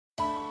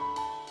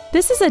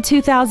This is a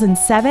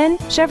 2007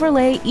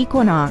 Chevrolet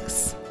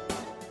Equinox.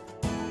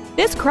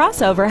 This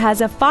crossover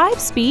has a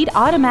 5-speed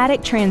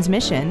automatic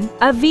transmission,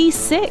 a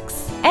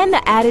V6, and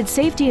the added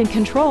safety and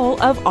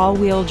control of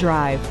all-wheel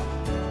drive.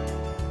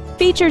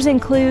 Features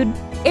include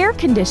air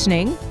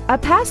conditioning, a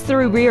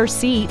pass-through rear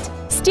seat,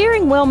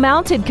 steering wheel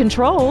mounted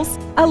controls,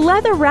 a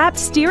leather-wrapped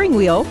steering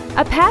wheel,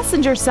 a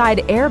passenger side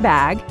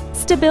airbag,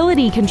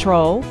 stability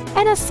control,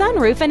 and a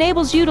sunroof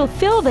enables you to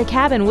fill the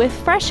cabin with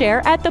fresh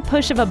air at the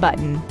push of a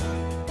button.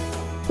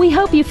 We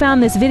hope you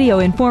found this video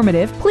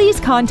informative. Please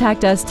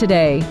contact us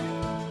today.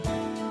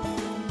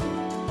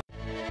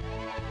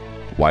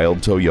 Wild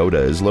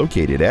Toyota is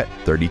located at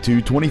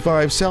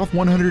 3225 South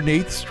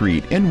 108th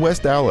Street in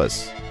West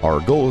Dallas.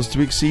 Our goal is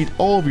to exceed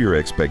all of your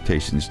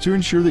expectations to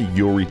ensure that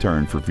you'll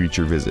return for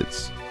future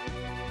visits.